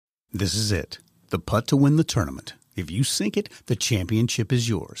This is it. The putt to win the tournament. If you sink it, the championship is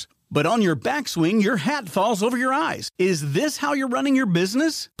yours. But on your backswing, your hat falls over your eyes. Is this how you're running your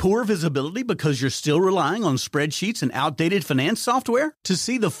business? Poor visibility because you're still relying on spreadsheets and outdated finance software? To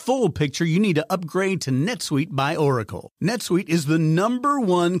see the full picture, you need to upgrade to NetSuite by Oracle. NetSuite is the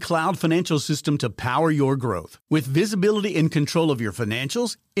 #1 cloud financial system to power your growth. With visibility and control of your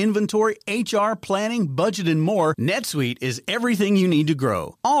financials, inventory, HR, planning, budget, and more, NetSuite is everything you need to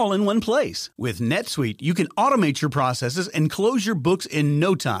grow, all in one place. With NetSuite, you can automate your processes and close your books in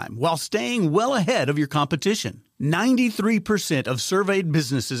no time while staying well ahead of your competition. 93% of surveyed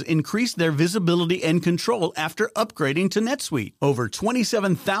businesses increased their visibility and control after upgrading to NetSuite. Over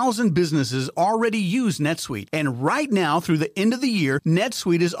 27,000 businesses already use NetSuite. And right now, through the end of the year,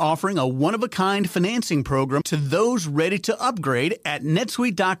 NetSuite is offering a one-of-a-kind financing program to those ready to upgrade at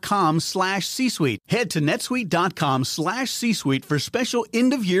netsuite.com/C-Suite. Head to netsuite.com/C-Suite for special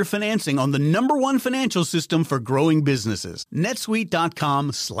end-of-year financing on the #1 financial system for growing businesses.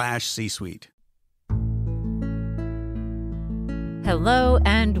 netsuite.com/C-Suite. Hello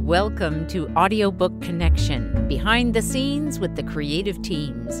and welcome to Audiobook Connection, behind the scenes with the creative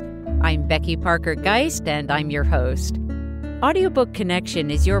teams. I'm Becky Parker Geist and I'm your host. Audiobook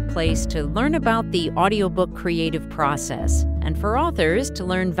Connection is your place to learn about the audiobook creative process and for authors to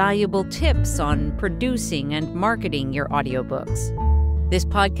learn valuable tips on producing and marketing your audiobooks. This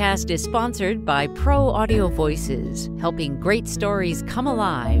podcast is sponsored by Pro Audio Voices, helping great stories come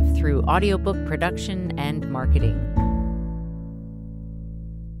alive through audiobook production and marketing.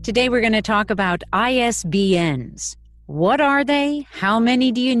 Today we're going to talk about ISBNs. What are they? How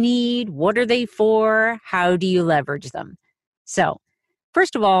many do you need? What are they for? How do you leverage them? So,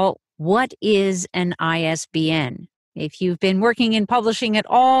 first of all, what is an ISBN? If you've been working in publishing at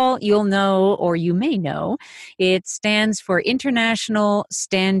all, you'll know, or you may know, it stands for International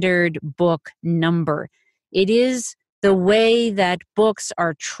Standard Book Number. It is the way that books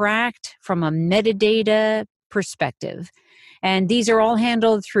are tracked from a metadata perspective. And these are all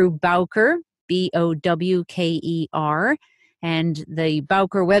handled through Bowker, Bowker, and the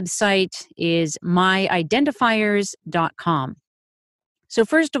Bowker website is myidentifiers.com. So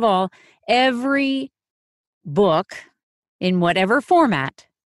first of all, every book in whatever format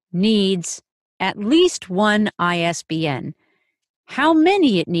needs at least one ISBN. How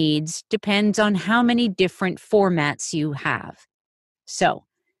many it needs depends on how many different formats you have. So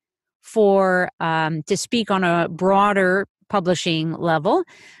to speak on a broader publishing level,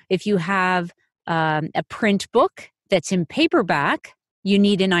 if you have a print book that's in paperback, you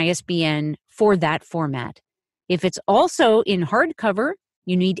need an ISBN for that format. If it's also in hardcover,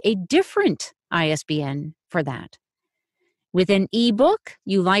 you need a different ISBN for that. With an ebook,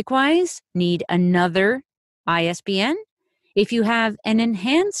 you likewise need another ISBN. If you have an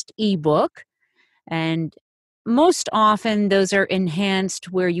enhanced ebook, and most often those are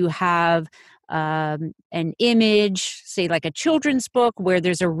enhanced where you have an image, say like a children's book where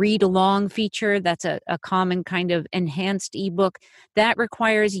there's a read-along feature. That's a common kind of enhanced ebook. That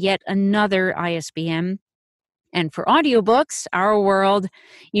requires yet another ISBN. And for audiobooks, our world,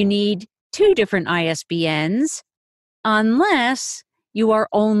 you need 2 different ISBNs unless you are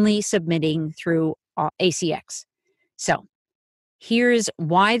only submitting through ACX. So here's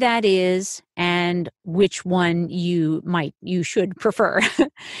why that is and which one you should prefer.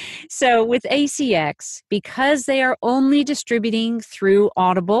 So with ACX, because they are only distributing through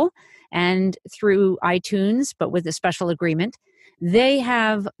Audible and through iTunes, but with a special agreement, they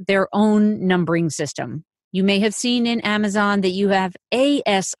have their own numbering system. You may have seen in Amazon that you have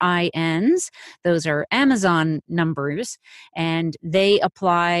ASINs. Those are Amazon numbers, and they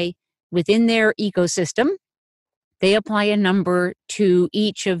apply within their ecosystem. They apply a number to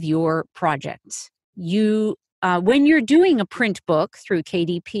each of your projects. When you're doing a print book through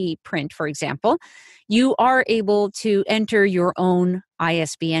KDP Print, for example, you are able to enter your own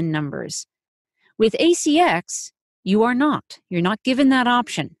ISBN numbers. With ACX, you are not. You're not given that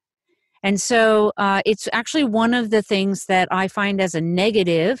option. And so it's actually one of the things that I find as a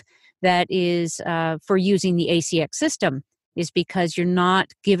negative that is for using the ACX system, is because you're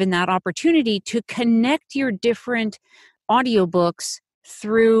not given that opportunity to connect your different audiobooks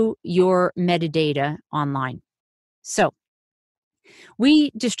through your metadata online. So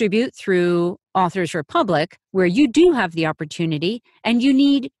we distribute through Authors Republic, where you do have the opportunity and you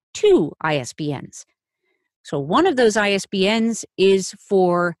need 2 ISBNs. So one of those ISBNs is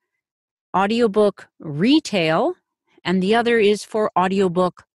for audiobook retail, and the other is for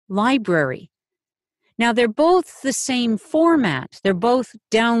audiobook library. Now, they're both the same format. They're both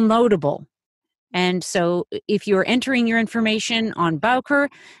downloadable. And so if you're entering your information on Bowker,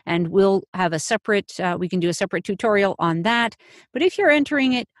 and we'll have a separate, we can do a separate tutorial on that. But if you're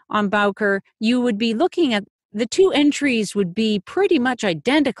entering it on Bowker, you would be looking at the two entries would be pretty much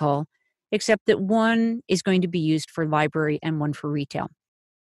identical, except that one is going to be used for library and one for retail.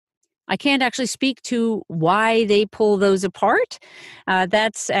 I can't actually speak to why they pull those apart.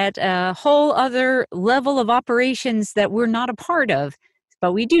 That's at a whole other level of operations that we're not a part of.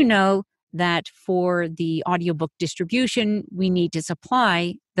 But we do know that for the audiobook distribution, we need to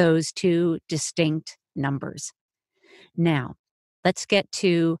supply those two distinct numbers. Now, let's get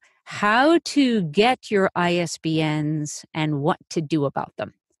to how to get your ISBNs and what to do about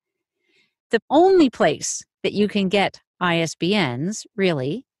them. The only place that you can get ISBNs,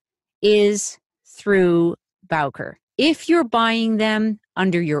 really, is through Bowker. If you're buying them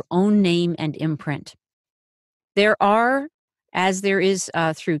under your own name and imprint, there are, as there is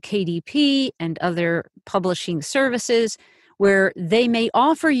through KDP and other publishing services, where they may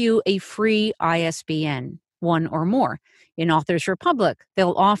offer you a free ISBN, one or more. In Authors Republic,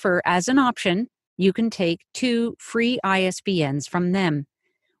 they'll offer as an option, you can take 2 free ISBNs from them.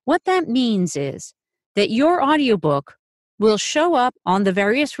 What that means is that your audiobook will show up on the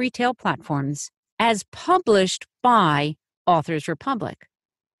various retail platforms as published by Authors Republic.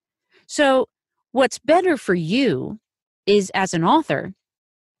 So what's better for you is, as an author,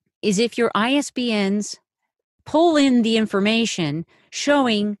 is if your ISBNs pull in the information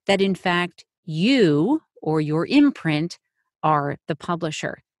showing that, in fact, you or your imprint are the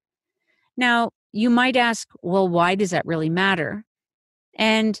publisher. Now, you might ask, well, why does that really matter?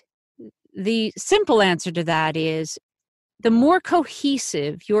 And the simple answer to that is, the more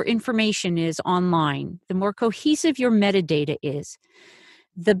cohesive your information is online, the more cohesive your metadata is,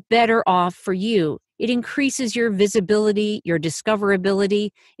 the better off for you. It increases your visibility, your discoverability.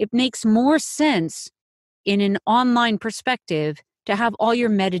 It makes more sense in an online perspective to have all your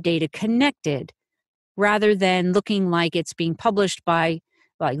metadata connected rather than looking like it's being published by,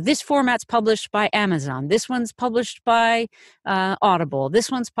 like, this format's published by Amazon, this one's published by Audible,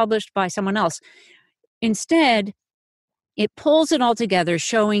 this one's published by someone else. Instead, it pulls it all together,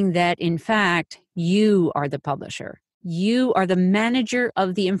 showing that, in fact, you are the publisher. You are the manager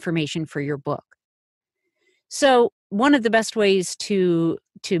of the information for your book. So one of the best ways to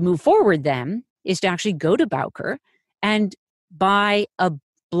move forward then is to actually go to Bowker and buy a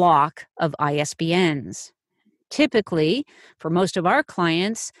block of ISBNs. Typically, for most of our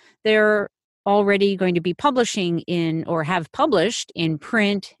clients, they're already going to be publishing in, or have published in,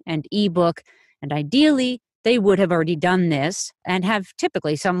 print and ebook, and ideally, they would have already done this and have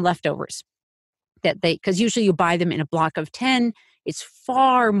typically some leftovers because usually you buy them in a block of 10. It's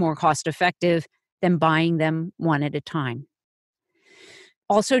far more cost effective than buying them one at a time.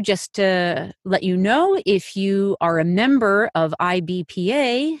 Also, just to let you know, if you are a member of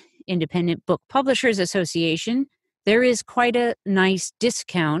IBPA, Independent Book Publishers Association, there is quite a nice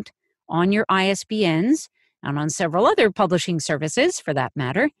discount on your ISBNs and on several other publishing services, for that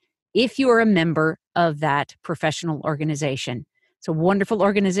matter, if you are a member of that professional organization. It's a wonderful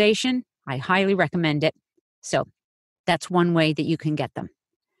organization. I highly recommend it. So that's one way that you can get them.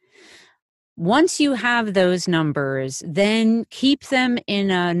 Once you have those numbers, then keep them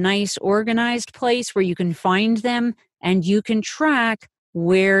in a nice organized place where you can find them and you can track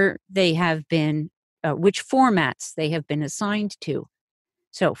where they have been, which formats they have been assigned to.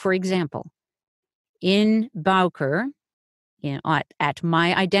 So, for example, in Bowker, at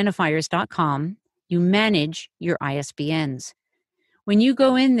myidentifiers.com, you manage your ISBNs. When you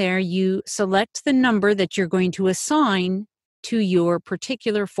go in there, you select the number that you're going to assign to your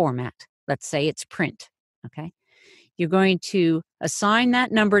particular format. Let's say it's print, okay? You're going to assign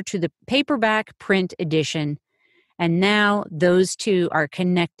that number to the paperback print edition, and now those two are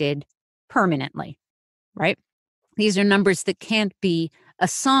connected permanently, right? These are numbers that can't be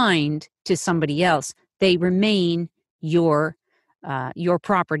assigned to somebody else. They remain your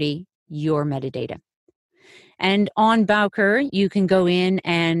property, your metadata. And on Bowker, you can go in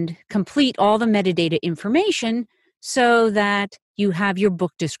and complete all the metadata information so that you have your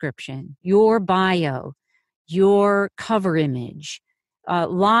book description, your bio, your cover image,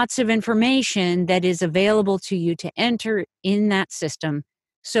 lots of information that is available to you to enter in that system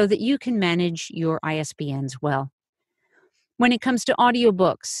so that you can manage your ISBNs well. When it comes to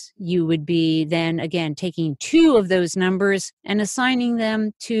audiobooks, you would be then, again, taking 2 of those numbers and assigning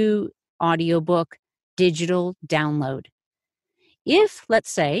them to audiobook digital download. If, let's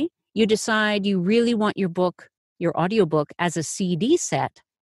say, you decide you really want your audiobook as a CD set,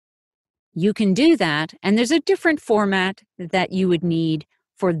 you can do that, and there's a different format that you would need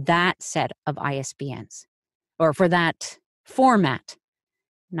for that set of ISBNs, or for that format,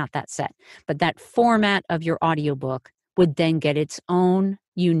 not that set, but that format of your audiobook would then get its own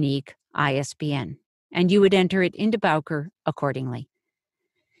unique ISBN, and you would enter it into Bowker accordingly.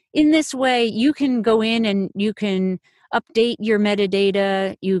 In this way, you can go in and you can update your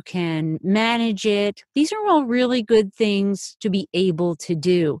metadata, you can manage it. These are all really good things to be able to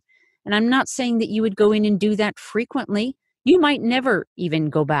do. And I'm not saying that you would go in and do that frequently. You might never even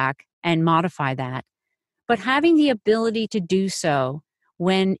go back and modify that. But having the ability to do so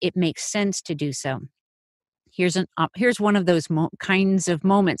when it makes sense to do so. Here's one of those kinds of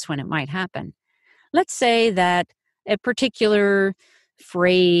moments when it might happen. Let's say that a particular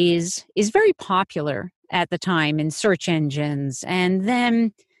phrase is very popular at the time in search engines, and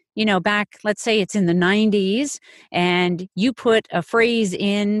then, back, let's say it's in the 90s, and you put a phrase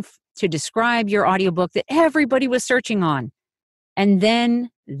in to describe your audiobook that everybody was searching on, and then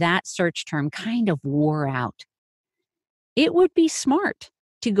that search term kind of wore out. It would be smart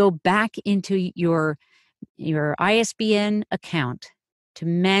to go back into your ISBN account, to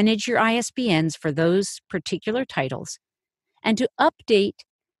manage your ISBNs for those particular titles, and to update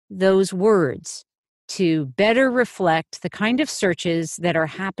those words to better reflect the kind of searches that are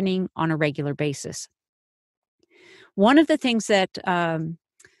happening on a regular basis. One of the things that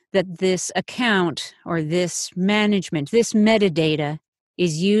this account or this management, this metadata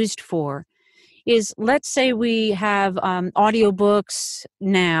is used for is, let's say we have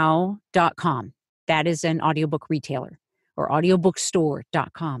audiobooksnow.com. That is an audiobook retailer, or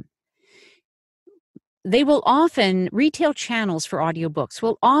audiobookstore.com. They will often, retail channels for audiobooks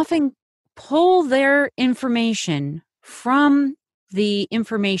will often pull their information from the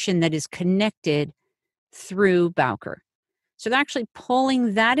information that is connected through Bowker. So they're actually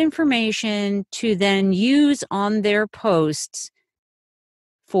pulling that information to then use on their posts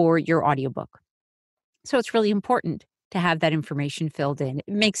for your audiobook. So it's really important to have that information filled in. It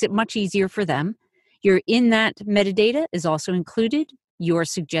makes it much easier for them. In that metadata is also included your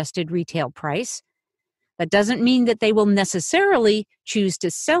suggested retail price. That doesn't mean that they will necessarily choose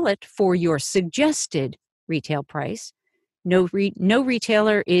to sell it for your suggested retail price. No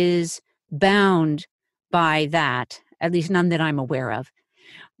retailer is bound by that, at least none that I'm aware of.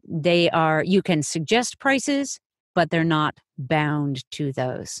 You can suggest prices, but they're not bound to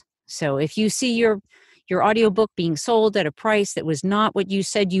those. So if you see your audiobook being sold at a price that was not what you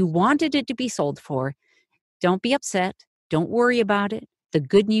said you wanted it to be sold for, don't be upset. Don't worry about it. The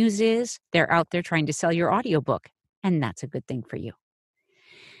good news is they're out there trying to sell your audiobook, and that's a good thing for you.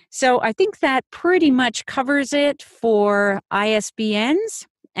 So I think that pretty much covers it for ISBNs.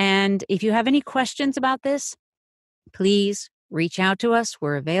 And if you have any questions about this, please reach out to us.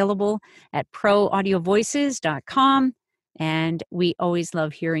 We're available at proaudiovoices.com. And we always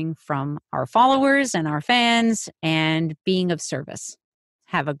love hearing from our followers and our fans and being of service.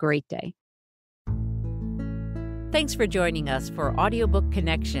 Have a great day. Thanks for joining us for Audiobook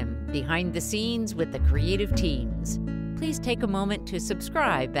Connection, behind the scenes with the creative teams. Please take a moment to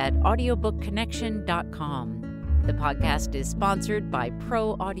subscribe at audiobookconnection.com. The podcast is sponsored by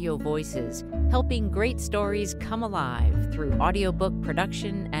Pro Audio Voices, helping great stories come alive through audiobook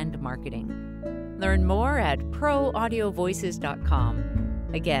production and marketing. Learn more at proaudiovoices.com.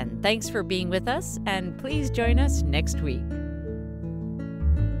 Again, thanks for being with us, and please join us next week.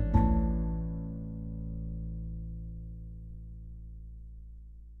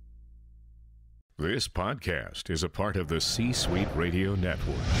 This podcast is a part of the C-Suite Radio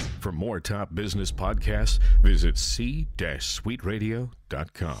Network. For more top business podcasts, visit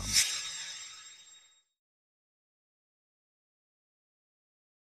c-suiteradio.com.